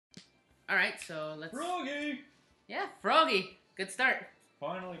Alright, so let's... Froggy! Yeah, Froggy! Good start.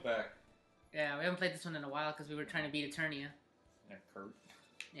 Finally back. Yeah, we haven't played this one in a while because we were trying to beat Eternia. Yeah, Kurt.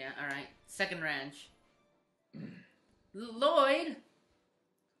 Yeah, alright. Second ranch. Lloyd!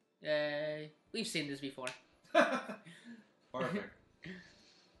 Yay. We've seen this before. Perfect.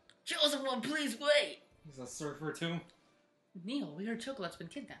 Chosen one, please wait! He's a surfer too? Neil, we heard Chocolatte's been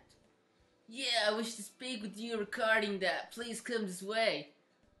kidnapped. Yeah, I wish to speak with you regarding that. Please come this way.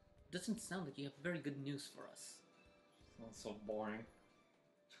 Doesn't sound like you have very good news for us. Sounds so boring.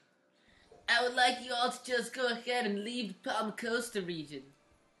 I would like you all to just go ahead and leave the Palma Costa region.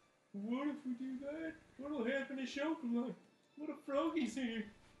 What if we do that? What'll happen to Chocolate? What if Froggy's here?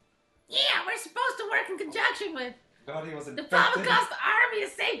 Yeah, we're supposed to work in conjunction with God, he was the infected. Palma Costa army to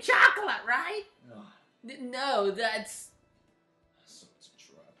save Chocolate, right? Ugh. No, that's... So it's a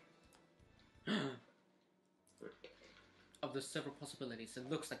trap. Of the several possibilities, it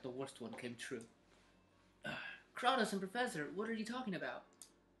looks like the worst one came true. Kratos and Professor, what are you talking about?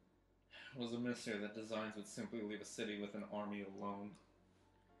 It was a mystery that designs would simply leave a city with an army alone.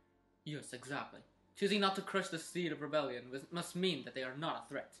 Yes, exactly. Choosing not to crush the seed of rebellion must mean that they are not a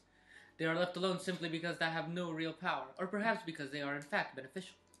threat. They are left alone simply because they have no real power, or perhaps because they are in fact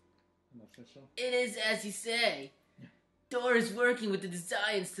beneficial. Beneficial? It is as you say. Dorr is working with the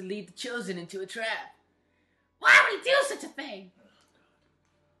Designs to lead the Chosen into a trap. Why would he do such a thing?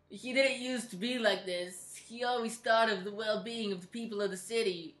 He didn't used to be like this. He always thought of the well-being of the people of the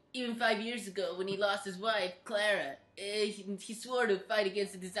city. Even 5 years ago, when he lost his wife, Clara, he swore to fight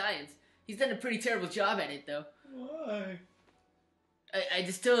against the Designs. He's done a pretty terrible job at it, though. Why? I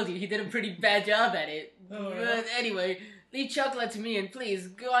just told you, he did a pretty bad job at it. Oh, But anyway, leave Chocolate to me and please,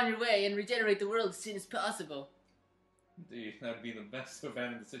 go on your way and regenerate the world as soon as possible. Indeed, that'd be the best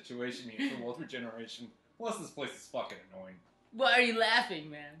event in the situation here for world regeneration. Plus, this place is fucking annoying. Why are you laughing,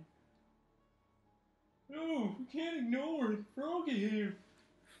 man? No, we can't ignore it. Froggy here.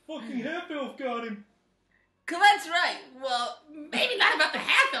 Fucking half-elf got him. Colette's right. Well, maybe not about the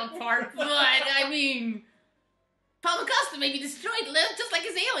half-elf part, but I mean... Palma Costa may be destroyed, just like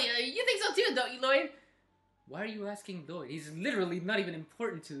Azalea. You think so too, don't you, Lloyd? Why are you asking Lloyd? He's literally not even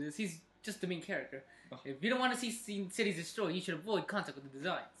important to this. He's just the main character. If you don't want to see cities destroyed, you should avoid contact with the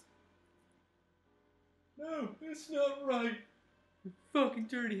Designs. No, that's not right. You fucking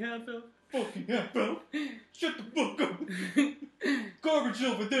dirty half-elf. Fucking half-elf. Shut the fuck up. Garbage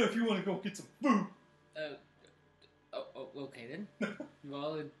over there if you want to go get some food. Okay then.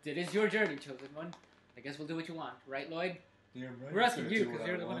 Well, it is your journey, chosen one. I guess we'll do what you want, right, Lloyd? Damn right. We're asking you because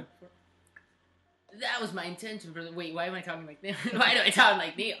you're the one. That was my intention for the. Wait, why am I talking like Neil? Why do I talk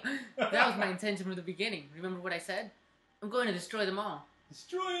like Neil? That was my intention from the beginning. Remember what I said? I'm going to destroy them all.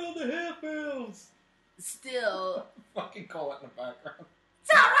 Destroy all the half-elves. Still. Fucking call it in the background.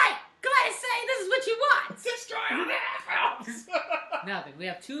 It's alright! Glad to say this is what you want! Destroy all the half-elves. Now then, we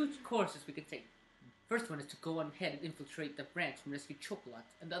have two courses we can take. First one is to go on ahead and infiltrate the ranch and rescue Chocolat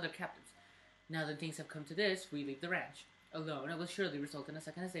and the other captives. Now that things have come to this, we leave the ranch. Alone, it will surely result in a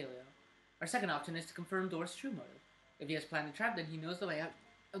second Azalea. Our second option is to confirm Dorr's true motive. If he has planned the trap, then he knows the way out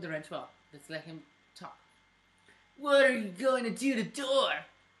of the ranch well. Let's let him talk. What are you going to do to Dorr?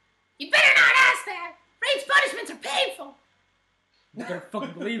 You better not ask that! Rape's punishments are painful! You better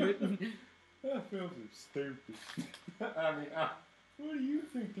fucking believe it. Half-elves are stupid. I mean, what do you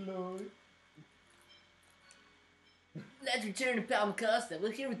think, Lloyd? Let's return to Palma Costa.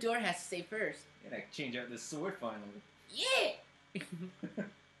 We'll hear what Dorr has to say first. Yeah, I change out this sword finally. Yeah!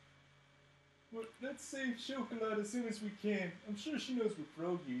 Well, let's save Chocolate as soon as we can. I'm sure she knows where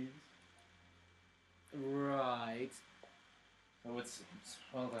Froggy is. Right. Oh, it seems.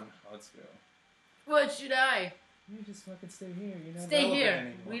 Well then, let's go. What should I? You just fucking stay here. You're not Stay relevant here.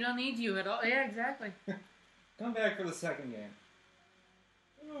 anymore. We don't need you at all. Yeah, exactly. Come back for the second game.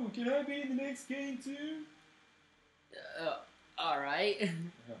 Oh, can I be in the next game too? Alright. She's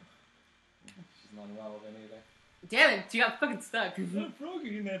not relevant either. Damn it, you got fucking stuck. Not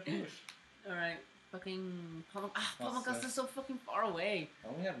Froggy in that bush. Alright, fucking Palma What's Costa's so fucking far away.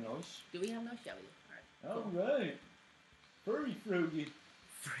 Don't we have noise? Do we have no shall we? Alright. Cool. Alright. Furry Froggy.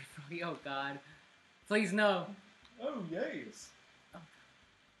 Free Froggy, oh god. Please no. Oh, yes. Oh.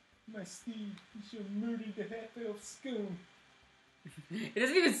 My Steve, you shall murder the half-elf scum. It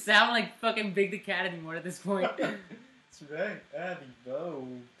doesn't even sound like fucking Big the Cat anymore at this point. That's right, Abby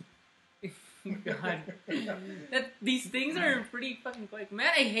Bold. God. These things are pretty fucking quick.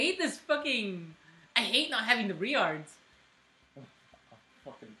 Man, I hate this fucking... I hate not having the reards.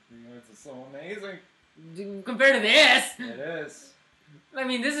 Fucking reards are so amazing. Compared to this! It is. I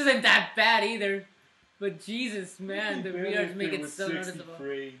mean, this isn't that bad either. But Jesus, man, the VRs make it so noticeable.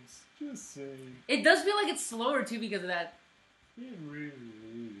 Frames. Just saying. It does feel like it's slower too because of that. It really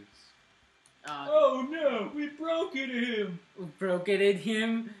is. Oh, Oh no, we broke it him. we broke it in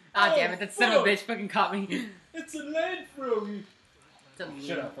him. Ah, Oh, damn it! That son of a fuck. bitch fucking caught me. It's a land froggy. It's a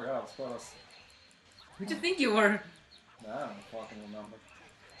Shit, I forgot I was close. Who'd you think you were? Nah, I don't fucking remember.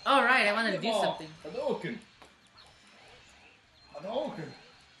 All right, I wanted to do something. Hadouken. Hadouken.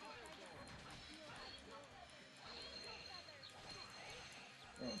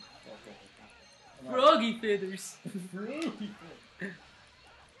 Froggy feathers. Froggy.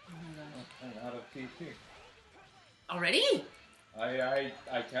 I'm out of PP. Already? I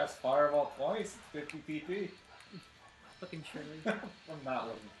cast Fireball twice. 50 PP. Fucking Shirley. I'm not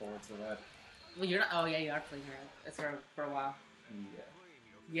looking forward to that. Well, you're not. Oh yeah, you are playing her. That's her for a while. Yeah.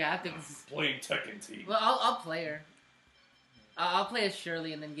 Yeah, I think this is. Playing Tekken Team. Well, I'll play her. I'll play as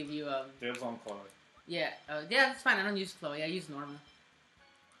Shirley and then give you Dibs on Chloe. Yeah, yeah, that's fine. I don't use Chloe. I use normal.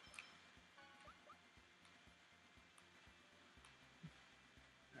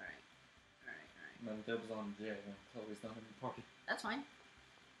 And then dibs on Jay when Chloe's not in the party. That's fine.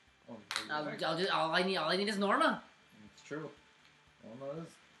 Oh, I'll just all I need is Norma. It's true. Well, that is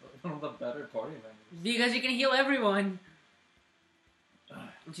one of the better party members. Because you can heal everyone.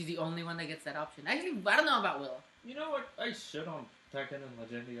 And she's the only one that gets that option. Actually, I don't know about Willow. You know what? I shit on Tekken and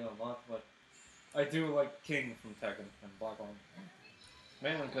Legendia a lot, but I do like King from Tekken and Black Arm.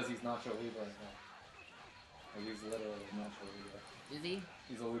 Mainly because he's Nacho Libre now. Like, he's literally Nacho Libre. Is he?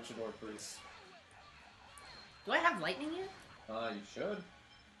 He's a luchador priest. Do I have lightning yet? You should.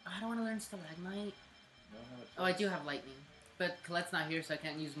 I don't want to learn Stalagmite. No, Oh, I do have lightning. But Colette's not here, so I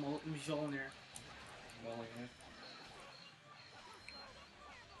can't use Mjolnir.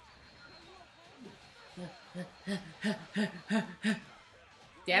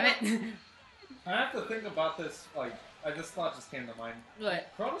 Damn it! I have to think about this, like, this thought just came to mind. What?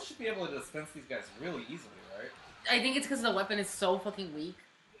 Kronos should be able to dispense these guys really easily, right? I think it's because the weapon is so fucking weak.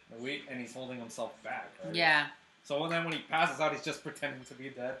 Weak, and he's holding himself back, right? Yeah. So then when he passes out, he's just pretending to be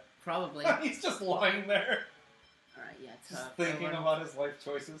dead. Probably. He's just lying there. Alright, yeah, Just thinking about his life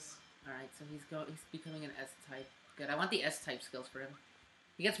choices. Alright, so he's becoming an S-type. Good, I want the S-type skills for him.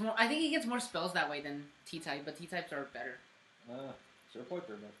 He gets more. I think he gets more spells that way than T-type, but T-types are better. Sure point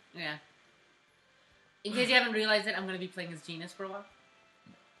there, man. Yeah. In case you haven't realized it, I'm going to be playing as Genus for a while.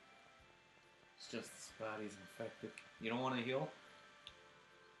 It's just his body's infected. You don't want to heal?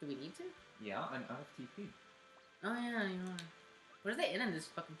 Do we need to? Yeah, I'm out of TP. Oh yeah, you know. Where's the inn in this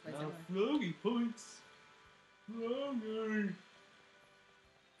fucking place? No, Anyway? Froggy points. Froggy.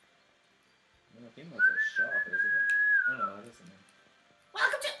 I think that's a shop, isn't it? Oh no, that isn't it.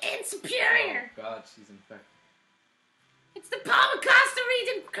 Welcome to Inn Superior! Oh god, she's infected. It's the Palma Costa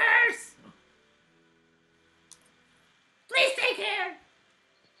region curse! Please take care!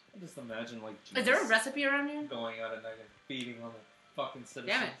 I just imagine, like, Is there a recipe around here? going out at night and feeding on the fucking citizens.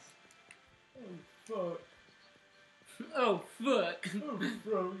 Damn it. Oh, fuck. Oh, fuck. Oh,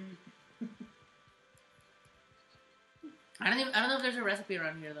 Froggy. I don't know if there's a recipe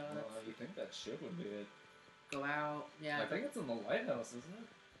around here, though. You think that shit would be it? Go out. Yeah. I think it's in the lighthouse, isn't it?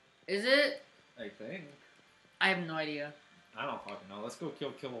 Is it? I think. I have no idea. I don't fucking know. Let's go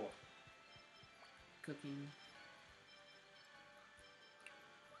kill Killua. Cooking.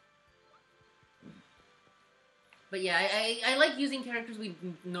 But yeah, I like using characters we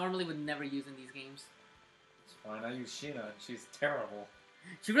normally would never use in these games. It's fine. I use Sheena, and she's terrible.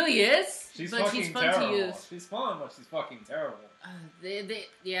 She really is, She's but fucking she's fun terrible. to use. She's fun, but she's fucking terrible.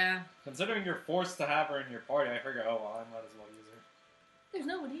 Yeah. Considering you're forced to have her in your party, I figure, oh well, I might as well use her. There's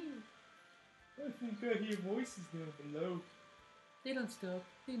nobody here. I think I hear voices down below. They don't stop.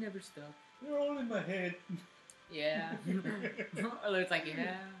 They never stop. They're all in my head. Yeah. Or it's like,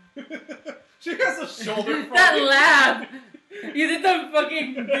 yeah. She has a shoulder. That laugh! You did the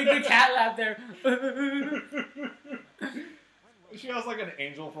fucking the cat laugh there. She has like an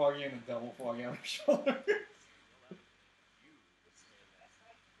angel froggy and a devil froggy on her shoulder.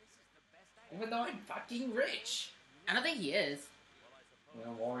 Even though I'm fucking rich. I don't think he is. Yeah,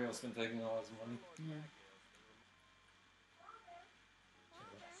 Wario's been taking all his money. Yeah.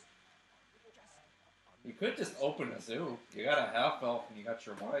 You could just open a zoo. You got a half elf and you got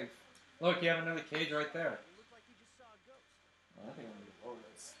your wife. Look, you have another cage right there. I think I'm gonna lower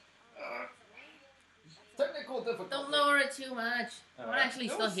this. Technical difficulty. Don't lower it too much. I Alright. can actually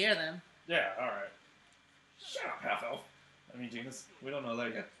still hear them. Yeah, alright. Shut up, half elf. I mean, Genus. We don't know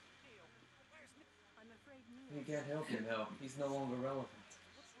that yet. He can't help you now. He's no longer relevant.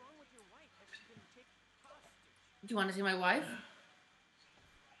 Do you want to see my wife?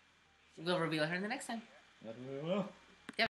 We'll reveal her in the next time. That we will.